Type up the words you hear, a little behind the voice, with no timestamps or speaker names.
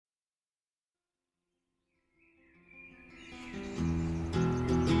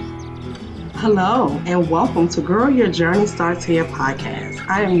Hello, and welcome to Girl Your Journey Starts Here podcast.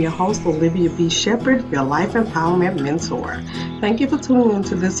 I am your host, Olivia B. Shepherd, your life empowerment mentor. Thank you for tuning in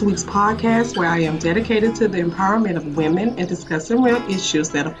to this week's podcast, where I am dedicated to the empowerment of women and discussing real issues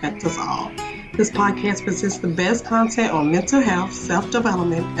that affect us all. This podcast presents the best content on mental health,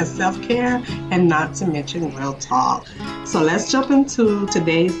 self-development, and self-care, and not to mention real talk. So let's jump into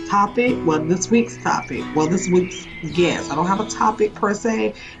today's topic. This week's guest. I don't have a topic per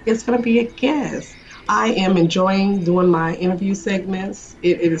se. It's going to be a guest. I am enjoying doing my interview segments.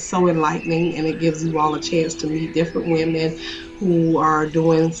 It is so enlightening, and it gives you all a chance to meet different women who are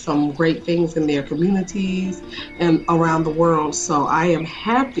doing some great things in their communities and around the world. So I am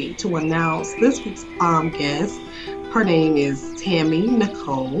happy to announce this week's guest. Her name is Tammy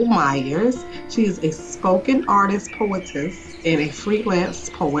Nicole Myers. She is a spoken artist, poetess, and a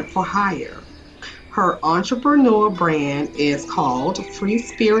freelance poet for hire. Her entrepreneur brand is called Free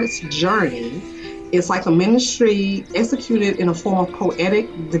Spirits Journey. It's like a ministry executed in a form of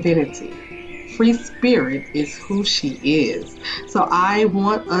poetic divinity. Free Spirit is who she is. So I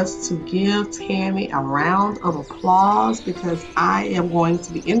want us to give Tammy a round of applause because I am going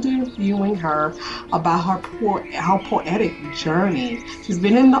to be interviewing her about her poetic journey. She's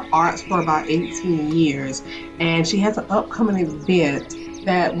been in the arts for about 18 years, and she has an upcoming event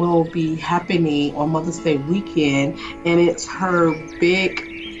that will be happening on Mother's Day weekend, and it's her big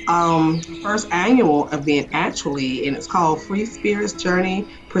first annual event actually, and it's called Free Spirits Journey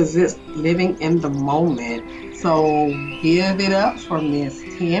Presents Living in the Moment. So give it up for Miss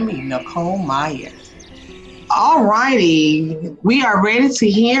Tammy Nicole Myers. All righty, we are ready to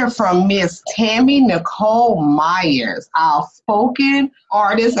hear from Miss Tammy Nicole Myers, our spoken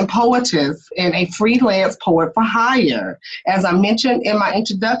artist and poetess and a freelance poet for hire. As I mentioned in my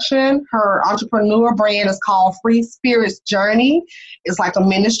introduction, her entrepreneur brand is called Free Spirits Journey. It's like a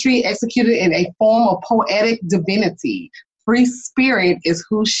ministry executed in a form of poetic divinity. Free Spirit is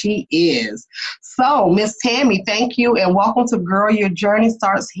who she is. So, Miss Tammy, thank you and welcome to Girl Your Journey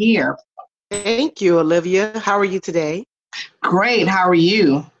Starts Here. Thank you, Olivia. How are you today? Great. How are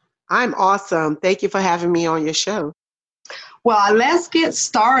you? I'm awesome. Thank you for having me on your show. Well, let's get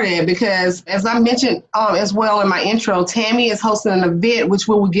started because, as I mentioned as well in my intro, Tammy is hosting an event, which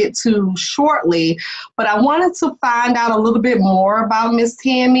we will get to shortly. But I wanted to find out a little bit more about Miss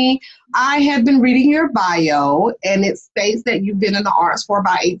Tammy. I have been reading your bio, and it states that you've been in the arts for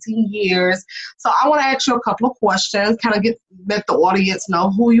about 18 years. So I want to ask you a couple of questions, kind of let the audience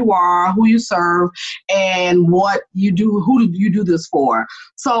know who you are, who you serve, and what you do, who do you do this for.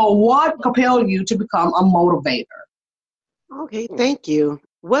 So what compelled you to become a motivator? Okay, thank you.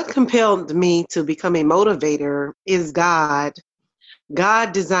 What compelled me to become a motivator is God.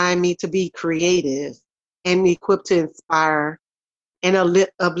 God designed me to be creative and equipped to inspire and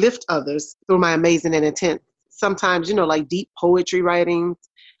uplift others through my amazing and intense, sometimes, like deep poetry writings.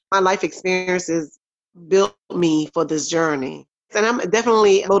 My life experiences built me for this journey. And I'm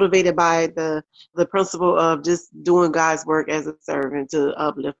definitely motivated by the principle of just doing God's work as a servant to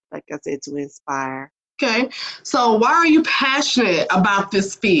uplift, like I said, to inspire. Okay, so why are you passionate about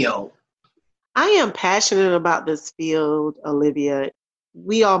this field? I am passionate about this field, Olivia.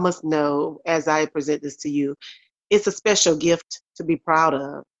 We all must know, as I present this to you, it's a special gift to be proud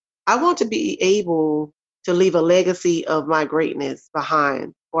of. I want to be able to leave a legacy of my greatness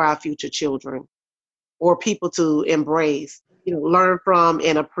behind for our future children or people to embrace, learn from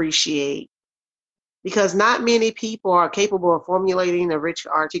and appreciate. Because not many people are capable of formulating a rich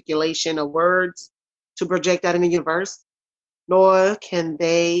articulation of words to project out in the universe, nor can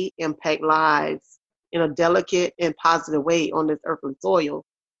they impact lives in a delicate and positive way on this earthly soil.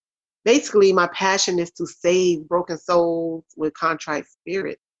 Basically, my passion is to save broken souls with contrite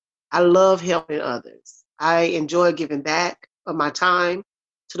spirit. I love helping others. I enjoy giving back of my time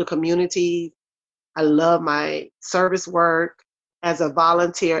to the community. I love my service work as a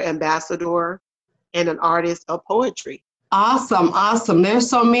volunteer ambassador and an artist of poetry. Awesome. There's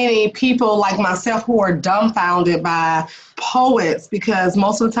so many people like myself who are dumbfounded by poets because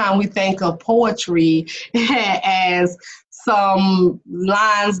most of the time we think of poetry as some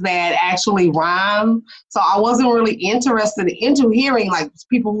lines that actually rhyme. So I wasn't really interested into hearing like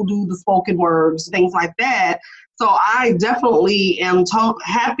people who do the spoken words, things like that. So I definitely am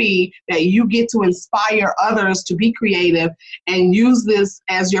happy that you get to inspire others to be creative and use this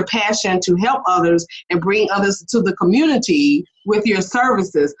as your passion to help others and bring others to the community with your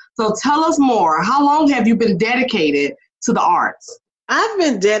services. So tell us more. How long have you been dedicated to the arts? I've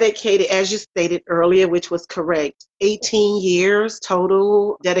been dedicated, as you stated earlier, which was correct, 18 years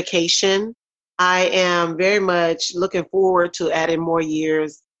total dedication. I am very much looking forward to adding more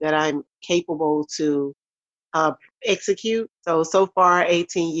years that I'm capable to execute. So far,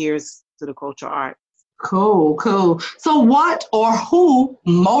 18 years to the cultural art. Cool, cool. So what or who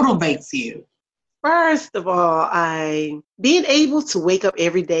motivates you? First of all, I being able to wake up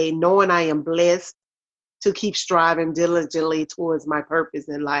every day knowing I am blessed to keep striving diligently towards my purpose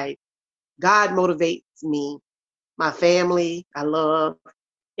in life. God motivates me, my family, I love,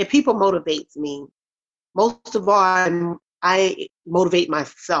 and people motivates me. Most of all, I motivate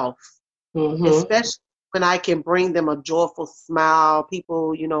myself, Mm-hmm. especially when I can bring them a joyful smile,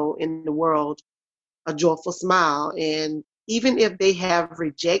 people, in the world, a joyful smile. And even if they have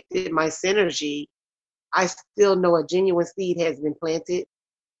rejected my synergy, I still know a genuine seed has been planted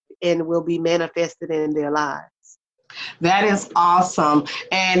and will be manifested in their lives. That is awesome.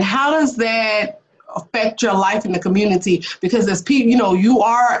 And how does that affect your life in the community? Because as people, you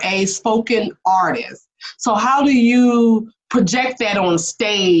are a spoken artist. So how do you project that on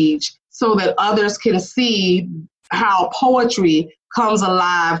stage so that others can see how poetry comes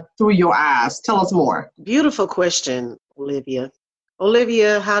alive through your eyes? Tell us more. Beautiful question, Olivia.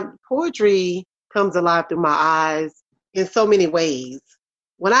 Olivia, how poetry comes alive through my eyes in so many ways.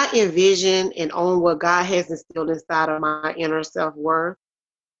 When I envision and own what God has instilled inside of my inner self worth,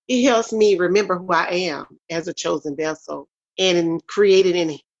 it helps me remember who I am as a chosen vessel and created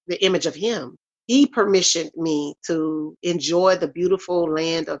in the image of Him. He permissioned me to enjoy the beautiful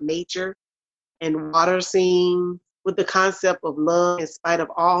land of nature and water scene with the concept of love in spite of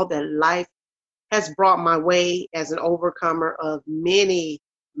all that life has brought my way as an overcomer of many,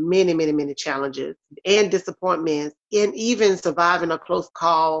 many, many, many challenges and disappointments, and even surviving a close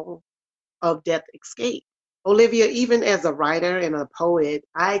call of death escape. Olivia, even as a writer and a poet,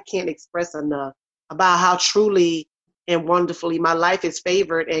 I can't express enough about how truly and wonderfully my life is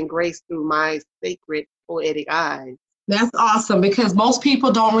favored and graced through my sacred poetic eyes. That's awesome because most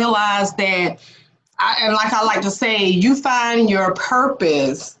people don't realize that and like I like to say, you find your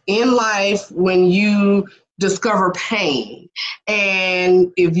purpose in life when you discover pain.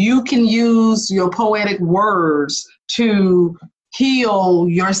 And if you can use your poetic words to heal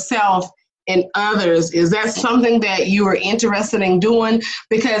yourself and others, is that something that you are interested in doing?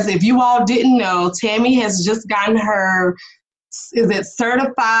 Because if you all didn't know, Tammy has just gotten her, is it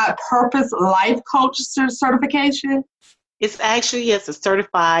certified purpose life coach certification? It's actually, yes, a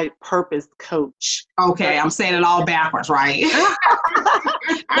certified purpose coach. Okay, I'm saying it all backwards, right?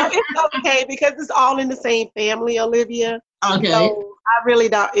 No, it's okay because it's all in the same family, Olivia. Okay. So I really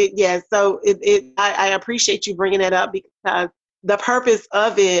don't. I appreciate you bringing that up because the purpose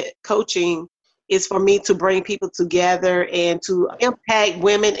of it, coaching, is for me to bring people together and to impact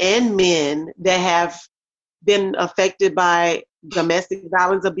women and men that have been affected by domestic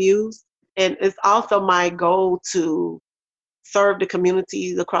violence abuse. And it's also my goal to serve the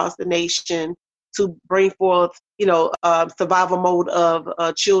communities across the nation to bring forth, survival mode of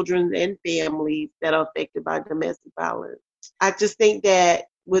children and families that are affected by domestic violence. I just think that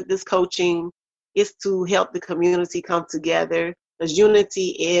with this coaching, is to help the community come together because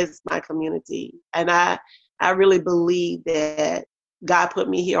unity is my community. And I really believe that God put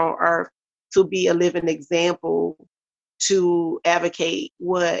me here on earth to be a living example to advocate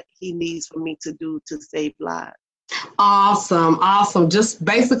what He needs for me to do to save lives. Awesome, awesome. Just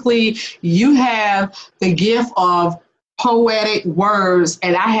basically, you have the gift of poetic words,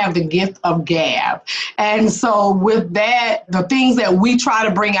 and I have the gift of gab. And so, with that, the things that we try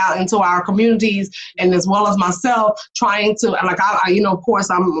to bring out into our communities, and as well as myself, trying to, like, of course,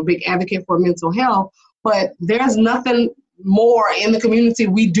 I'm a big advocate for mental health, but there's nothing more in the community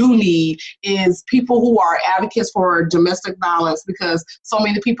we do need is people who are advocates for domestic violence because so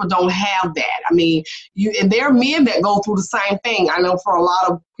many people don't have that. I mean, and there are men that go through the same thing. I know for a lot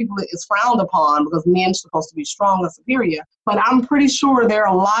of people it's frowned upon because men are supposed to be strong and superior, but I'm pretty sure there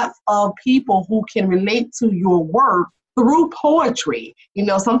are lots of people who can relate to your work through poetry.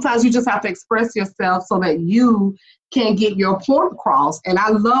 Sometimes you just have to express yourself so that you can get your point across. And I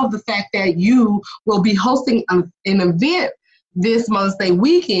love the fact that you will be hosting an event this Mother's Day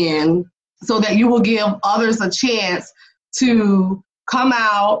weekend so that you will give others a chance to come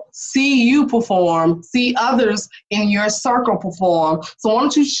out, see you perform, see others in your circle perform. So why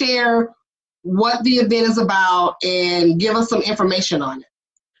don't you share what the event is about and give us some information on it?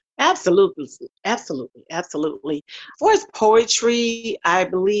 Absolutely, absolutely, absolutely. For as poetry, I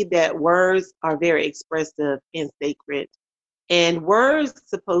believe that words are very expressive and sacred, and words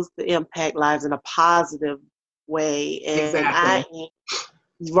supposed to impact lives in a positive way. And Exactly.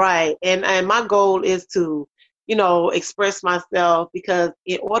 right, and my goal is to, express myself because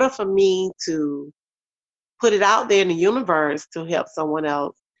in order for me to put it out there in the universe to help someone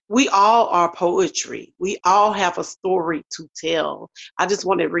else, We all are poetry. We all have a story to tell. I just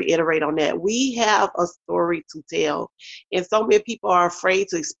want to reiterate on that. We have a story to tell. And so many people are afraid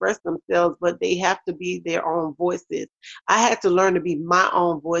to express themselves, but they have to be their own voices. I had to learn to be my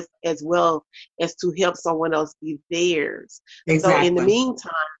own voice as well as to help someone else be theirs. So in the Exactly.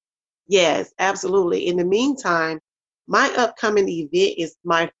 meantime, yes, absolutely. In the meantime, my upcoming event is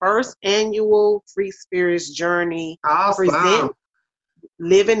my first annual Free Spirits Journey present Awesome.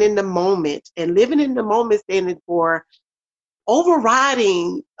 living in the moment. And living in the moment standing for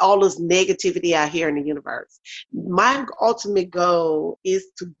overriding all this negativity out here in the universe. My ultimate goal is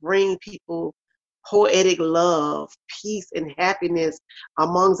to bring people poetic love, peace, and happiness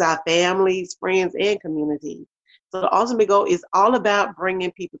amongst our families, friends, and communities. So the ultimate goal is all about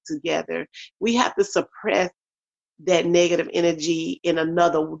bringing people together. We have to suppress that negative energy in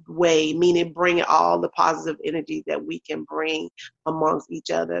another way, meaning bringing all the positive energy that we can bring amongst each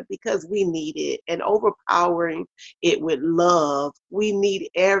other because we need it, and overpowering it with love. We need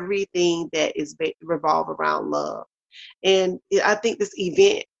everything that is revolve around love. And I think this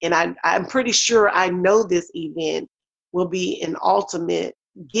event, and I'm pretty sure I know this event will be an ultimate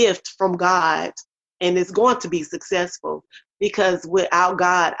gift from God, and it's going to be successful because without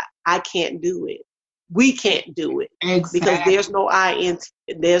God, I can't do it. We can't do it because Exactly. there's no I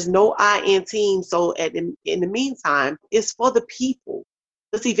in team. So in the meantime, it's for the people.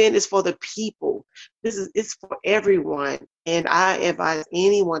 This event is for the people. It's for everyone, and I advise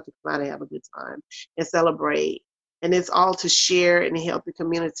anyone to come out and have a good time and celebrate. And it's all to share and help the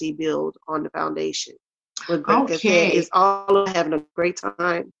community build on the foundation. But like I said, Okay. it's all about having a great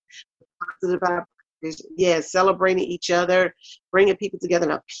time, positive vibration. Yeah, celebrating each other, bringing people together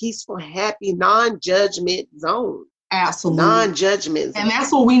in a peaceful, happy, non-judgment zone. Absolutely. Non-judgment And zone.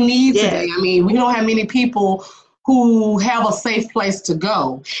 that's what we need today. Yes. I mean, we don't have many people who have a safe place to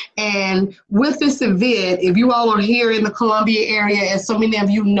go. And with this event, if you all are here in the Columbia area, as so many of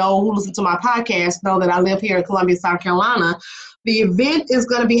you know who listen to my podcast know that I live here in Columbia, South Carolina, the event is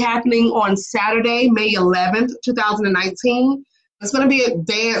going to be happening on Saturday, May 11th, 2019. It's going to be at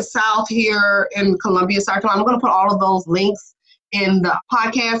Dance South here in Columbia, South Carolina. I'm going to put all of those links in the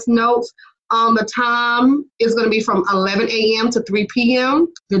podcast notes. The time is going to be from 11 a.m. to 3 p.m.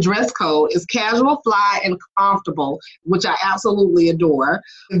 The dress code is casual, fly, and comfortable, which I absolutely adore.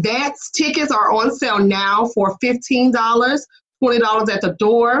 Advance tickets are on sale now for $15, $20 at the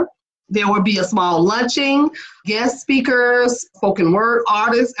door. There will be a small luncheon, guest speakers, spoken word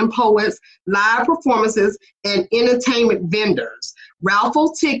artists and poets, live performances, and entertainment vendors.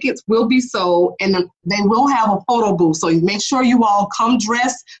 Raffle tickets will be sold, and they will have a photo booth. So make sure you all come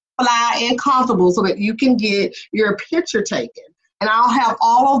dressed, fly, and comfortable so that you can get your picture taken. And I'll have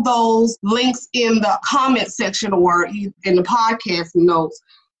all of those links in the comment section or in the podcast notes.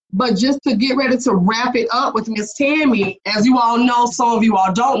 But just to get ready to wrap it up with Miss Tammy, as you all know, some of you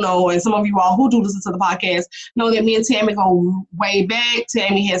all don't know, and some of you all who do listen to the podcast know that me and Tammy go way back.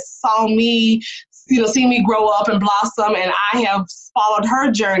 Tammy has saw me, seen me grow up and blossom, and I have followed her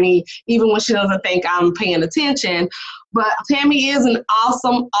journey even when she doesn't think I'm paying attention. But Tammy is an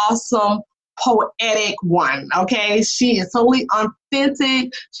awesome, awesome poetic one, okay? She is totally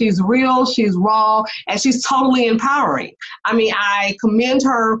authentic, she's real, she's raw, and she's totally empowering. I mean, I commend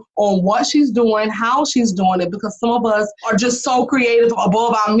her on what she's doing, how she's doing it, because some of us are just so creative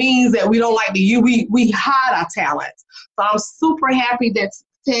above our means that we don't like to use, we hide our talents. So I'm super happy that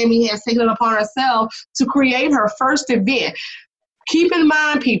Tammy has taken it upon herself to create her first event. Keep in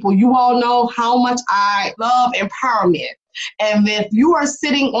mind, people, you all know how much I love empowerment. And if you are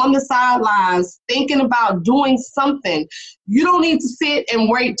sitting on the sidelines thinking about doing something, you don't need to sit and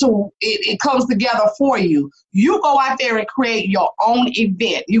wait till it comes together for you. You go out there and create your own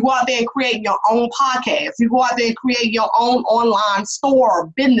event. You go out there and create your own podcast. You go out there and create your own online store or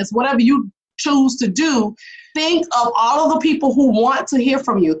business, whatever you choose to do. Think of all of the people who want to hear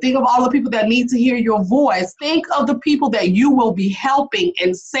from you. Think of all the people that need to hear your voice. Think of the people that you will be helping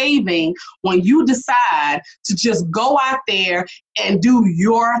and saving when you decide to just go out there and do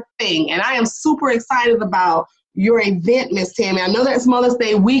your thing. And I am super excited about your event, Miss Tammy. I know that's Mother's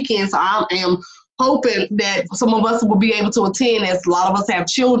Day weekend, so I am hoping that some of us will be able to attend, as a lot of us have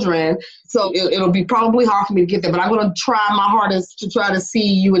children. So it'll be probably hard for me to get there, but I'm going to try my hardest to try to see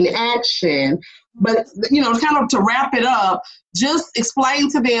you in action. But, kind of to wrap it up, just explain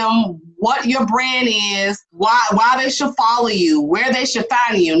to them what your brand is, why they should follow you, where they should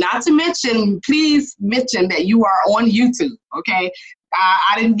find you. Not to mention, please mention that you are on YouTube, okay?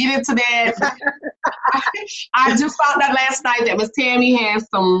 I didn't get into that. I just found out last night that Miss Tammy has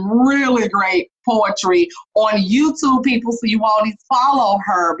some really great poetry on YouTube, people. So you all need to follow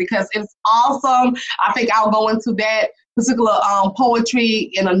her because it's awesome. I think I'll go into that particular poetry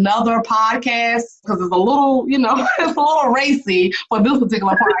in another podcast because it's a little, it's a little racy for this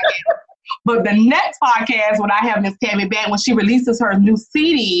particular podcast. But the next podcast, when I have Miss Tammy back, when she releases her new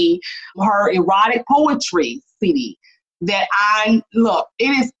CD, her erotic poetry CD, that it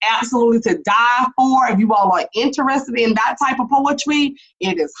is absolutely to die for. If you all are interested in that type of poetry,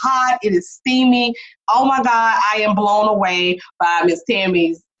 it is hot, it is steamy. Oh my God, I am blown away by Miss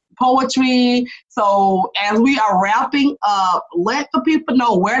Tammy's poetry. So as we are wrapping up, let the people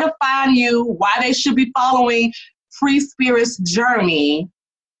know where to find you, why they should be following Free Spirit's journey.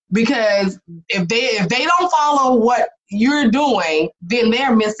 Because if they don't follow what you're doing, then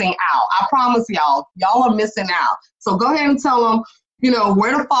they're missing out. I promise y'all are missing out. So go ahead and tell them,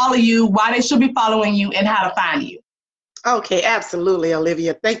 where to follow you, why they should be following you, and how to find you. Okay, absolutely,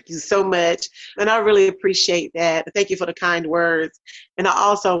 Olivia. Thank you so much. And I really appreciate that. Thank you for the kind words. And I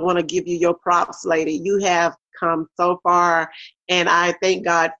also want to give you your props, lady. You have come so far, and I thank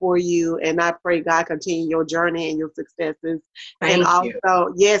God for you, and I pray God continue your journey and your successes. Thank and you.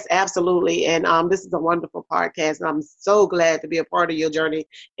 Also, yes, absolutely. And this is a wonderful podcast, and I'm so glad to be a part of your journey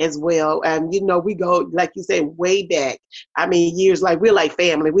as well. And we go, like you said, way back. I mean, years, like we're like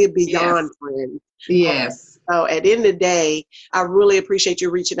family. We're beyond friends. Yes. So at the end of the day, I really appreciate you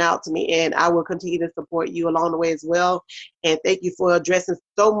reaching out to me, and I will continue to support you along the way as well. And thank you for addressing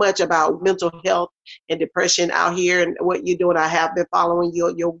so much about mental health and depression out here and what you're doing. I have been following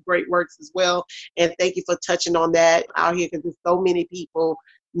your great works as well. And thank you for touching on that out here because there's so many people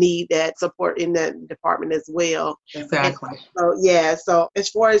need that support in that department as well. Exactly. So as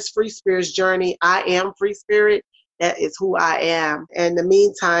far as Free Spirit's journey, I am Free Spirit. That is who I am. And in the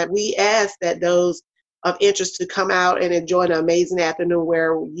meantime, we ask that those of interest to come out and enjoy an amazing afternoon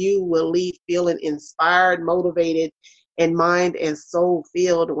where you will leave feeling inspired, motivated, and mind and soul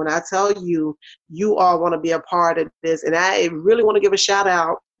filled. When I tell you, you all want to be a part of this. And I really want to give a shout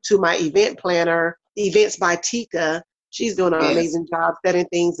out to my event planner, Events by Tika. She's doing an amazing job setting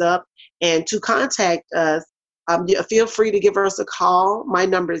things up. And to contact us, feel free to give us a call. My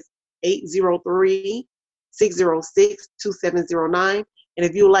number is 803-606-2709. And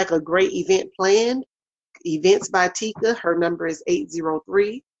if you would like a great event planned, Events by Tika, her number is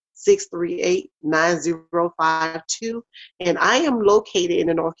 803-638-9052. And I am located in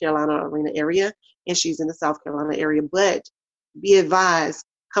the North Carolina arena area, and she's in the South Carolina area. But be advised,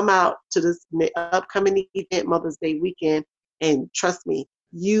 come out to this upcoming event, Mother's Day weekend, and trust me,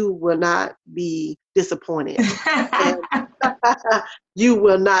 you will not be disappointed. You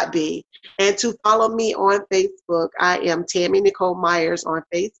will not be. And to follow me on Facebook, I am Tammy Nicole Myers on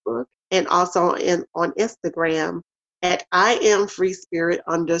Facebook, and also on Instagram at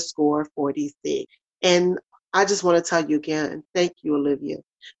IamFreeSpirit_46. And I just want to tell you again, thank you, Olivia,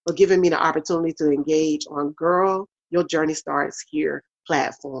 for giving me the opportunity to engage on Girl, Your Journey Starts Here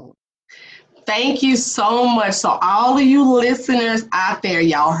platform. Thank you so much. So all of you listeners out there,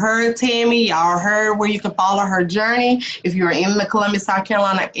 y'all heard Tammy, y'all heard where you can follow her journey. If you're in the Columbia, South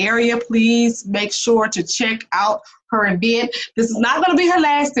Carolina area, please make sure to check out her event. This is not going to be her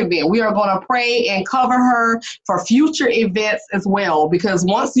last event. We are going to pray and cover her for future events as well, because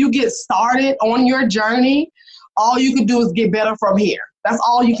once you get started on your journey, all you can do is get better from here. That's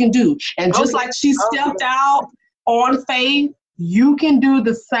all you can do. And just like she stepped out on faith, you can do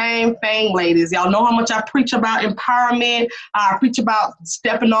the same thing, ladies. Y'all know how much I preach about empowerment. I preach about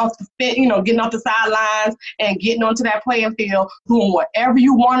stepping off the getting off the sidelines and getting onto that playing field, doing whatever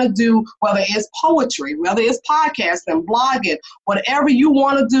you want to do, whether it's poetry, whether it's podcasting, blogging, whatever you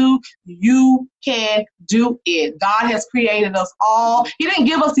want to do, you can do it. God has created us all. He didn't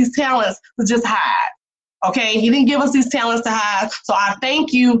give us these talents to just hide. Okay, he didn't give us these talents to hide. So I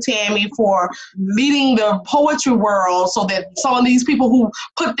thank you, Tammy, for leading the poetry world so that some of these people who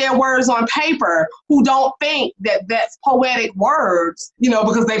put their words on paper, who don't think that that's poetic words,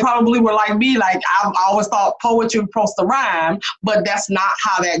 because they probably were like me, like I always thought poetry was supposed to rhyme, but that's not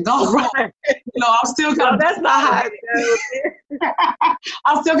how that goes. Right. I'm still kind of... That's not how it goes.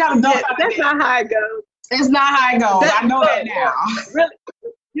 I'm still kind of dumb. That's not how it goes. It's not how it goes. I know that now. Really?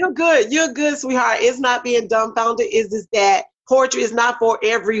 You're good, sweetheart. It's not being dumbfounded. It's just that poetry is not for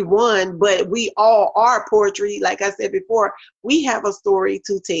everyone, but we all are poetry. Like I said before, we have a story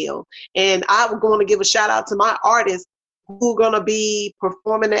to tell. And I'm going to give a shout out to my artists who are going to be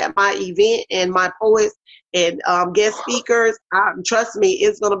performing at my event, and my poets and guest speakers. Trust me,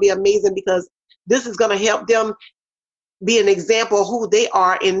 it's going to be amazing, because this is going to help them be an example of who they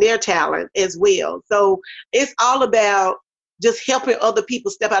are in their talent as well. So it's all about just helping other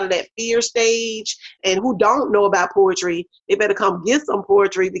people step out of that fear stage, and who don't know about poetry, they better come get some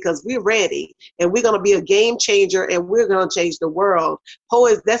poetry because we're ready and we're going to be a game changer and we're going to change the world.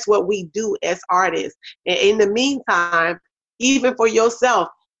 Poets, that's what we do as artists. And in the meantime, even for yourself,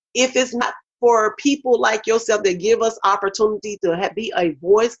 if it's not for people like yourself that give us opportunity to be a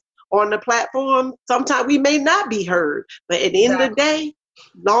voice on the platform, sometimes we may not be heard. But at the end of the day,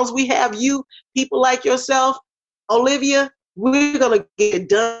 as long as we have you, people like yourself, Olivia, we're going to get it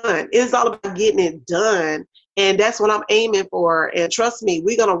done. It's all about getting it done. And that's what I'm aiming for. And trust me,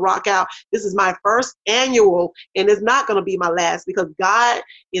 we're going to rock out. This is my first annual, and it's not going to be my last because God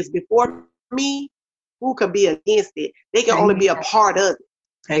is before me. Who could be against it? They can only be a part of it.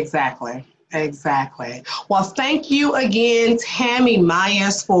 Exactly. Well, thank you again, Tammy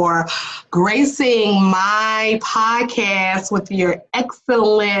Myers, for gracing my podcast with your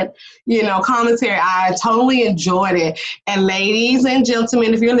excellent, commentary. I totally enjoyed it. And ladies and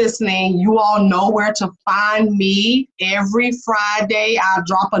gentlemen, if you're listening, you all know where to find me. Every Friday, I'll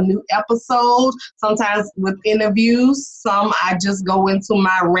drop a new episode, sometimes with interviews. Some I just go into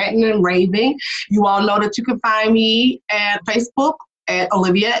my ranting and raving. You all know that you can find me at Facebook at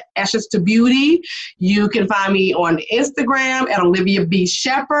Olivia Ashes to Beauty. You can find me on Instagram at Olivia B.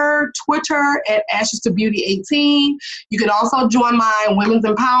 Shepherd, Twitter at Ashes to Beauty 18. You can also join my women's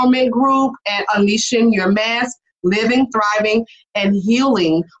empowerment group at Unleashing Your Mask, Living, Thriving, and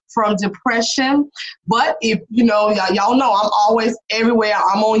Healing from Depression. But if y'all know I'm always everywhere.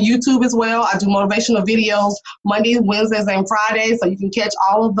 I'm on YouTube as well. I do motivational videos Mondays, Wednesdays, and Fridays, so you can catch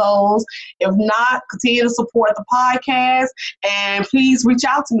all of those. If not, continue to support the podcast, and please reach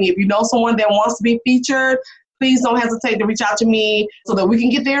out to me if you know someone that wants to be featured. Please don't hesitate to reach out to me so that we can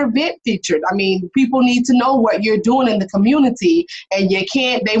get their event featured. I mean, people need to know what you're doing in the community, and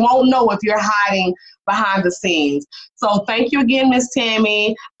they won't know if you're hiding behind the scenes. So thank you again, Miss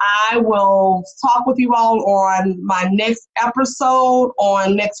Tammy. I will talk with you all on my next episode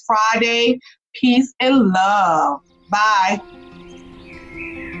on next Friday. Peace and love. Bye.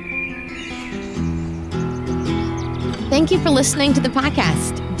 Thank you for listening to the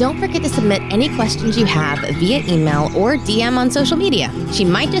podcast. Don't forget to submit any questions you have via email or DM on social media. She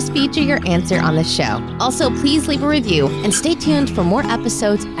might just feature your answer on the show. Also, please leave a review and stay tuned for more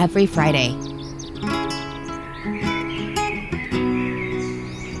episodes every Friday.